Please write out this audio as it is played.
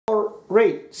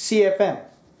rate, CFM.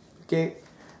 Okay,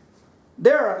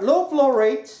 there are low flow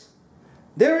rates.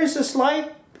 There is a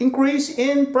slight increase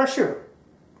in pressure.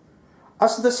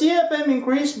 As the CFM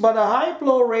increase but a high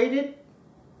flow rates,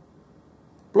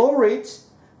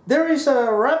 there is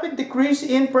a rapid decrease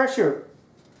in pressure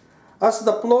as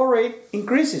the flow rate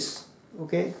increases.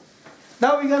 Okay.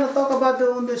 Now we're going to talk about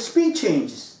the speed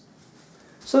changes.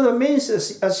 So that means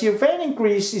as your fan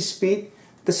increases speed,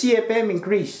 the CFM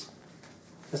increase.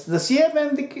 As the speed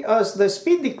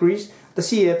decrease, the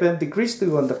CFM decrease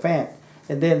too on the fan.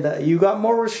 And then you got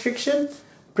more friction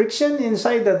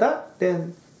inside the duct,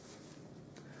 then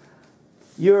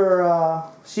your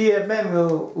CFM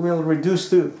will reduce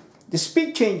too. The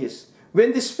speed changes.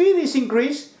 When the speed is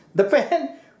increased, the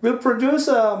fan will produce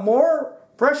more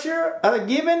pressure at a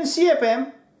given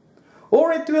CFM,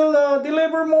 or it will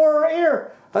deliver more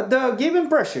air at the given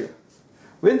pressure.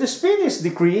 When the speed is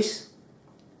decreased,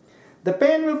 the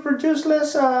fan will produce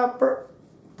less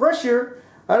pressure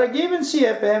at a given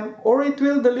CFM, or it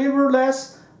will deliver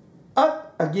less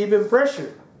at a given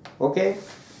pressure. Okay?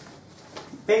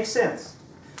 Makes sense.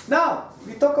 Now,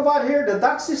 we talk about here the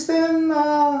duct system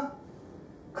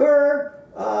curve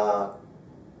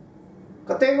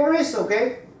categories.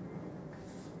 Okay?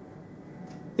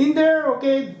 In there,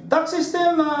 okay, duct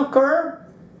system curve,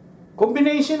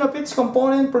 combination of its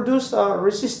component produce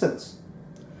resistance.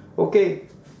 Okay,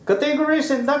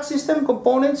 categories and duct system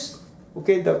components.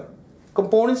 Okay, the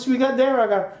components we got there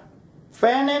are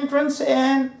fan entrance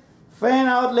and fan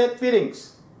outlet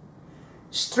fittings,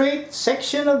 straight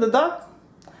section of the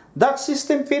duct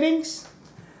system fittings,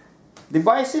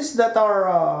 devices that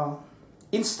are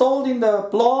installed in the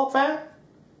flow fan.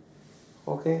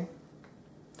 Okay.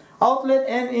 Outlet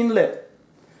and inlet.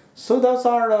 So those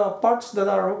are the parts that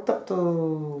are hooked up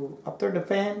to after the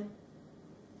fan,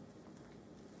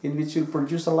 in which will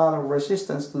produce a lot of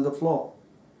resistance to the flow.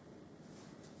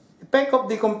 Effect of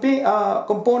the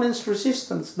components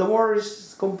resistance. The more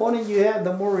component you have,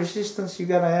 the more resistance you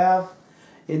gotta have,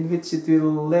 in which it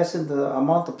will lessen the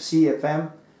amount of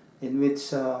CFM, in which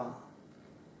the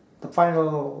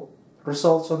final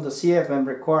results on the CFM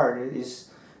required is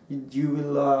you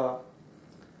will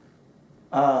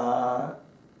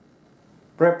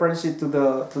reference it to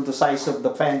the size of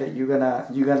the fan that you're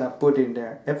gonna put in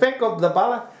there. Effect of the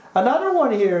balance. Another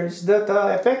one here is that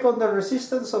effect on the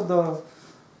resistance of the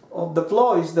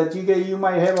flow is that you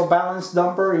might have a balance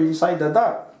damper inside the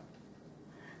duct.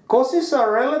 Causes a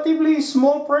relatively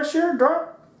small pressure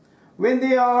drop when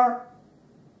they are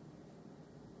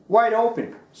wide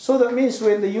open. So that means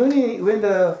when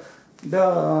the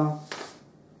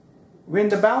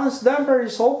balance damper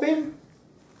is open,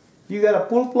 you got a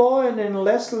pull flow and then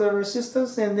less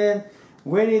resistance, and then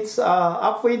when it's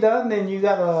halfway done, then you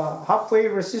got a halfway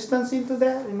resistance into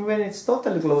that, and when it's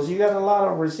totally closed, you got a lot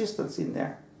of resistance in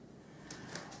there.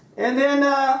 And then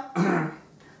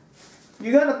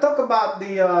you got to talk about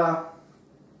the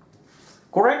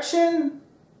correction.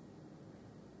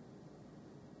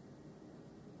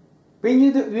 When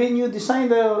you design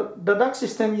the duct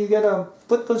system, you got to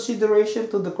put consideration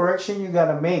to the correction you got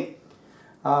to make.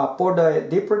 For the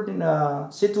different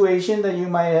situation that you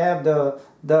might have,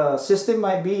 the system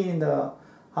might be in the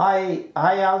high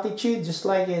altitude, just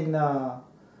like in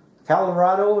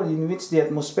Colorado, in which the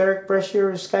atmospheric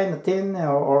pressure is kind of thin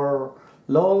or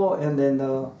low, and then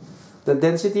the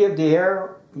density of the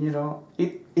air, you know,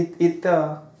 it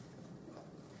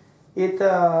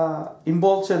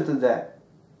involves into that.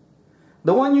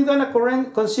 The one you're gonna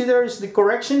consider is the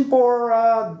correction for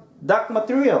duct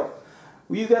material.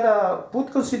 You gotta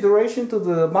put consideration to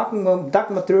the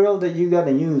duct material that you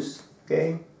gotta use.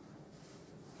 Okay.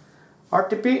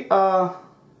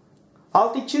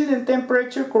 Altitude and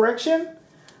temperature correction,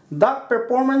 duct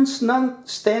performance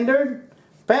non-standard,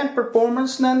 fan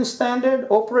performance non-standard,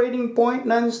 operating point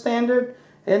non-standard,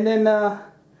 and then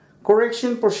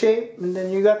correction for shape, and then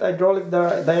you got hydraulic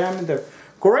diameter.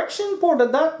 Correction for the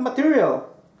duct material.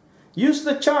 Use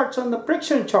the charts on the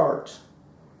friction charts.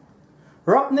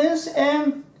 Roughness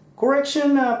and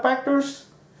correction factors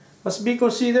must be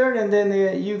considered, and then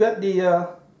you got the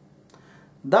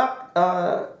duct.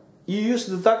 You use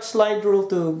the duct slide rule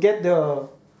to get the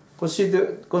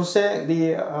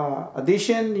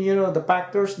addition. You know, the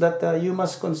factors that you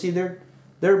must consider.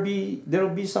 There'll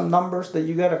be some numbers that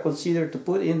you gotta consider to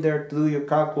put in there to do your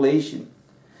calculation.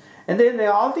 And then the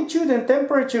altitude and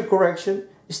temperature correction.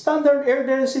 Standard air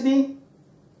density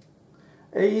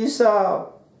is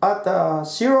at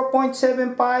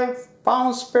 0.75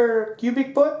 pounds per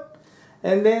cubic foot,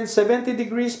 and then 70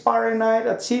 degrees Fahrenheit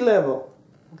at sea level.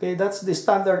 Okay, that's the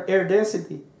standard air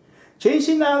density. Change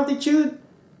in altitude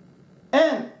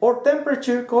and or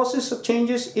temperature causes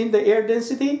changes in the air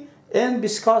density and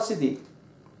viscosity.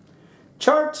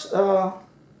 Charts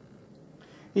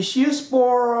is used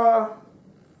for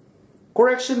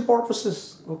correction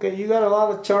purposes. Okay, you got a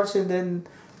lot of charts, and then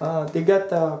they got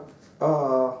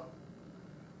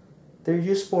they're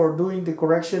used for doing the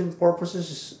correction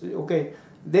purposes. Okay,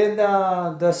 then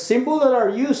the symbol that are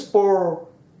used for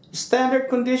standard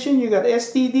condition, you got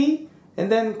STD,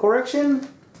 and then correction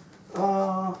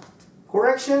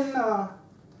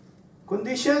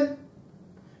condition,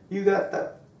 you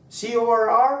got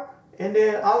CORR, and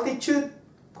then altitude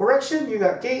correction, you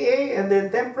got KA, and then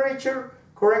temperature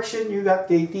correction, you got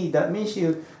KT. That means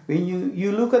when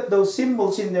you look at those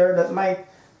symbols in there, that might,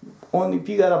 if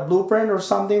you got a blueprint or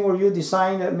something where you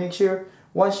design that, make sure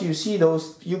once you see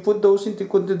those, you put those into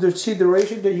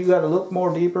consideration, that you got to look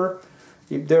more deeper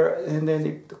if there, and then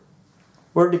if,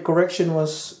 where the correction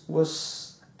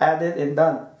was added and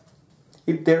done,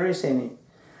 if there is any.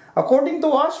 According to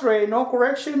ASHRAE, no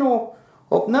correction of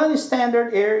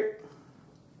non-standard air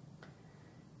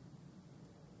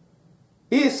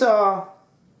is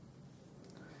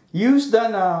used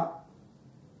on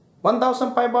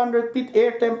 1,500 feet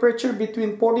air temperature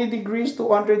between 40 degrees to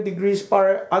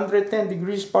 110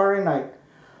 degrees Fahrenheit.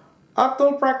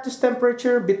 Actual practice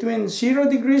temperature between 0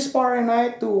 degrees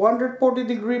Fahrenheit to 140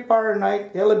 degrees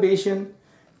Fahrenheit elevation.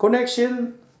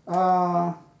 Connection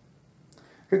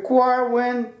require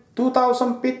when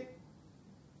 2,000 feet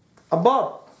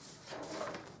above.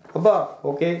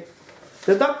 Okay.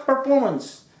 The duct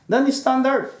performance,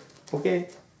 non-standard. Okay.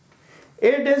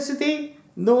 Air density,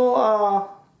 no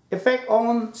effect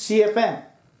on CFM.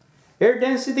 Air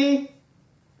density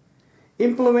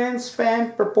influence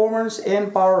fan performance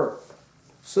and power.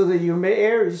 So that your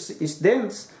air is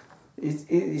dense,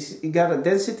 it got a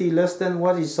density less than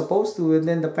what it's supposed to, and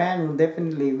then the fan will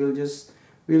definitely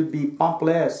will be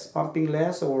pumping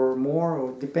less or more,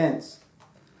 or depends.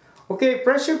 Okay,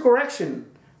 pressure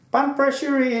correction. Fan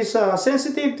pressure is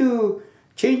sensitive to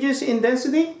changes in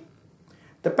density.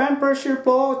 The fan pressure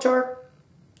flow chart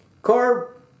curve,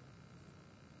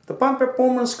 the fan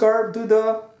performance curve, do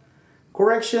the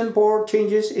correction for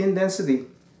changes in density.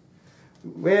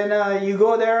 When you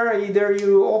go there, either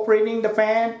you operating the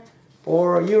fan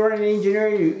or you're an engineer,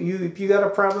 if you got a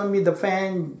problem with the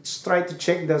fan, just try to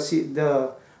check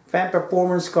the fan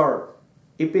performance curve.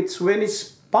 If it's when it's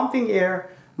pumping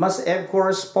air, must have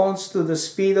corresponds to the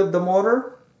speed of the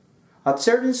motor. At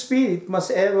certain speed, it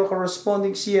must have a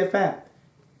corresponding CFM.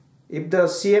 If the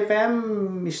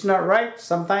CFM is not right,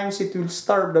 sometimes it will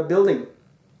starve the building,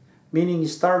 meaning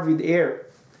starve with air.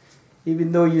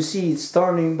 Even though you see it's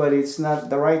turning, but it's not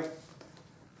the right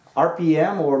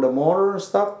RPM or the motor and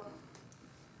stuff.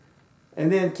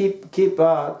 And then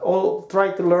try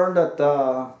to learn that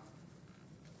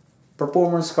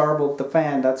performance curve of the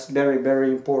fan. That's very,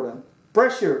 very important.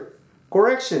 Pressure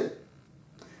correction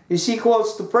is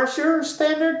equals to pressure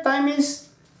standard times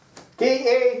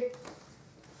KA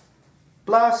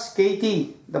plus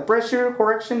KT. The pressure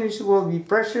correction will be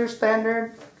pressure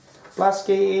standard plus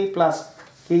KA plus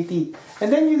KT.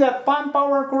 And then you got fan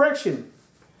power correction.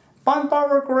 Fan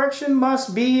power correction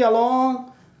must be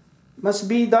done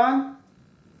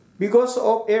because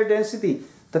of air density.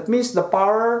 That means the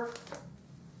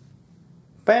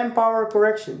fan power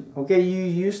correction. Okay, you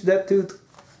use that to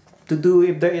do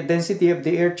if the density of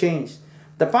the air changes.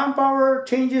 The fan power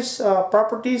changes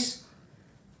properties.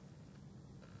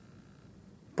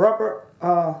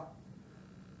 The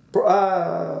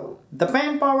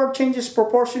fan power changes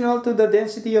proportional to the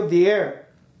density of the air.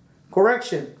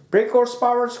 Correction. Brake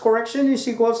horsepower correction is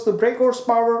equals to brake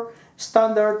horsepower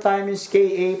standard times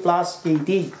KA plus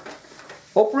KT.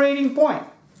 Operating point.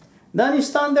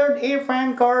 Non-standard air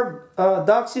fan curve,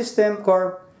 duct system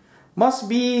curve must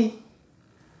be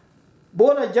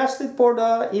both adjusted for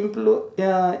the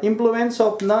influence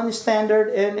of non-standard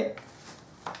and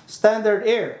standard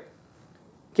air.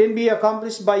 Can be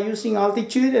accomplished by using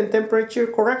altitude and temperature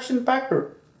correction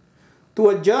factor to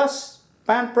adjust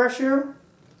fan pressure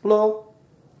flow,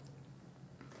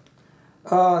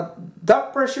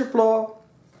 duct pressure flow.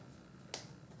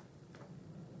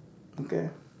 Okay.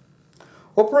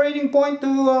 Operating point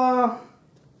to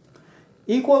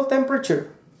equal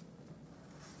temperature.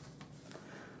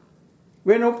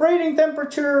 When operating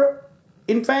temperature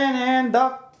in fan and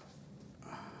duct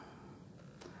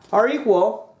are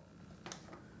equal,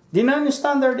 the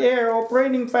non-standard air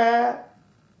operating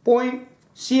point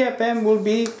CFM will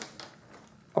be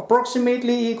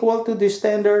approximately equal to the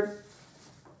standard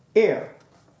air.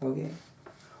 Okay.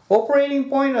 Operating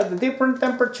point at a different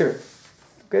temperature.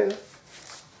 Okay.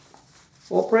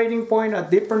 operating point at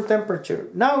different temperature.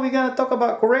 Now we're going to talk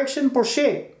about correction for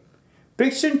shape.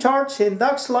 Friction charts and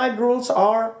duct slide rules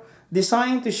are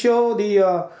designed to show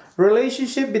the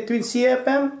relationship between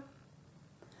CFM,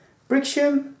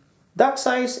 friction, duct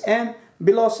size, and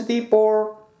velocity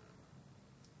for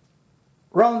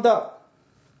round duct.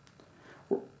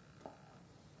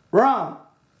 Round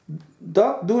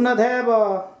duct do not have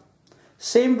a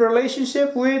same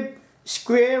relationship with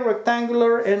square,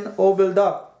 rectangular, and oval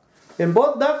duct. And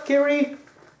both duct carry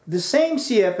the same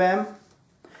CFM,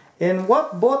 and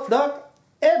what both duct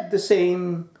have the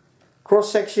same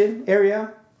cross-section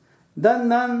area. The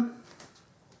non-round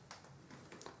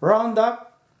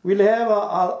duct will have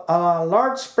a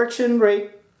large friction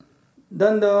rate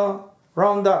than the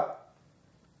round duct.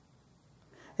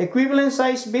 Equivalent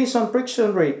size based on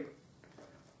friction rate.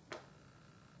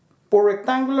 For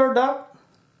rectangular duct,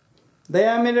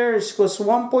 diameter is equals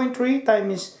 1.3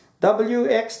 times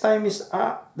Wx times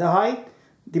the height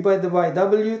divided by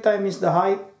W times the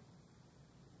height.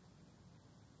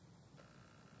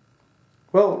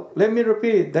 Well, let me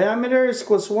repeat it. Diameter is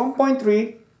equals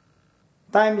 1.3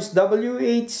 times W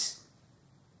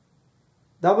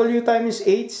times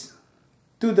H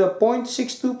to the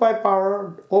 0.625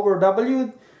 power over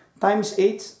W times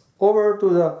H over to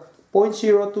the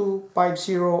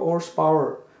 0.0250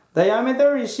 horsepower.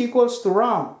 Diameter is equals to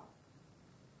round.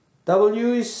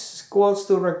 W is equals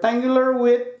to rectangular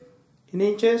width in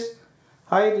inches.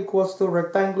 Height equals to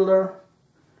rectangular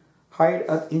height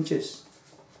at inches.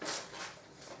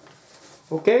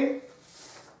 Okay?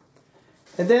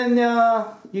 And then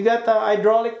you got the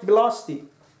hydraulic velocity.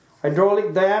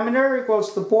 Hydraulic diameter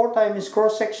equals to 4 times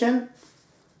cross section,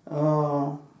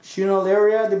 shingle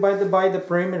area divided by the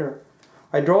perimeter.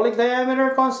 Hydraulic diameter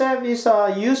concept is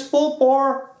useful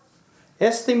for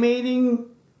estimating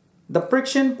the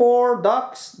friction for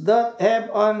ducts that have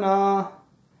an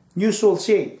unusual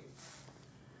shape.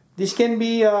 This can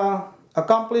be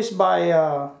accomplished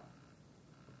by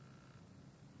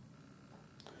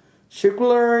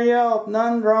circular area of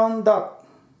non-round duct.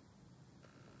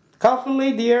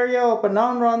 Calculate the area of a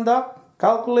non-round duct.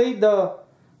 Calculate the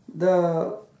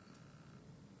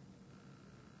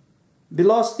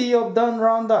velocity of the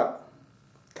non-round duct.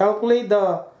 Calculate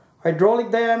the hydraulic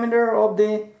diameter of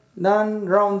the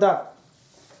non-round duct.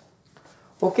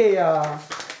 Okay,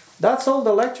 that's all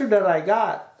the lecture that I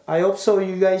got. I hope so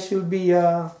you guys will be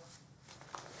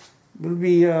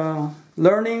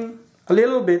learning a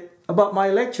little bit about my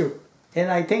lecture. And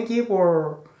I thank you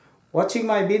for watching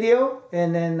my video,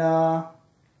 and then I'll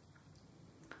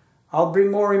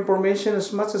bring more information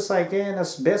as much as I can,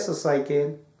 as best as I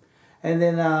can. And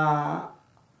then I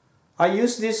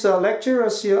use this lecture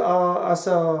as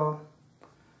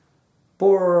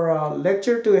for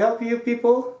lecture to help you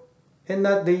people, and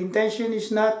that the intention is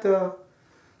not for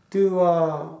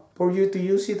you to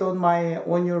use it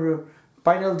on your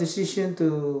final decision,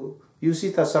 to use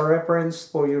it as a reference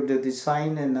for your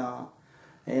design and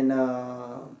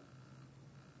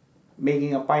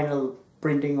making a final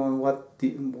printing on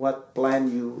what plan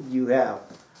you have.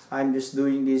 I'm just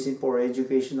doing this for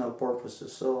educational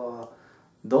purposes. So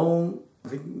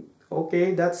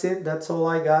okay, that's it. That's all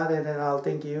I got, and then I'll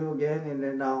thank you again. And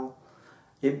then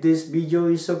if this video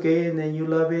is okay and then you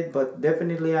love it, but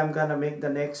definitely I'm gonna make the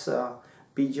next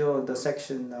video, the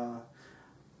section.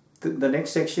 The next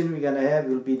section we're gonna have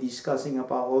will be discussing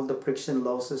about all the friction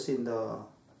losses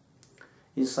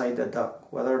inside the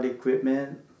duct. What are the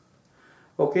equipment?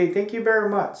 Okay, thank you very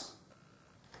much.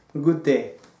 Good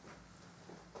day.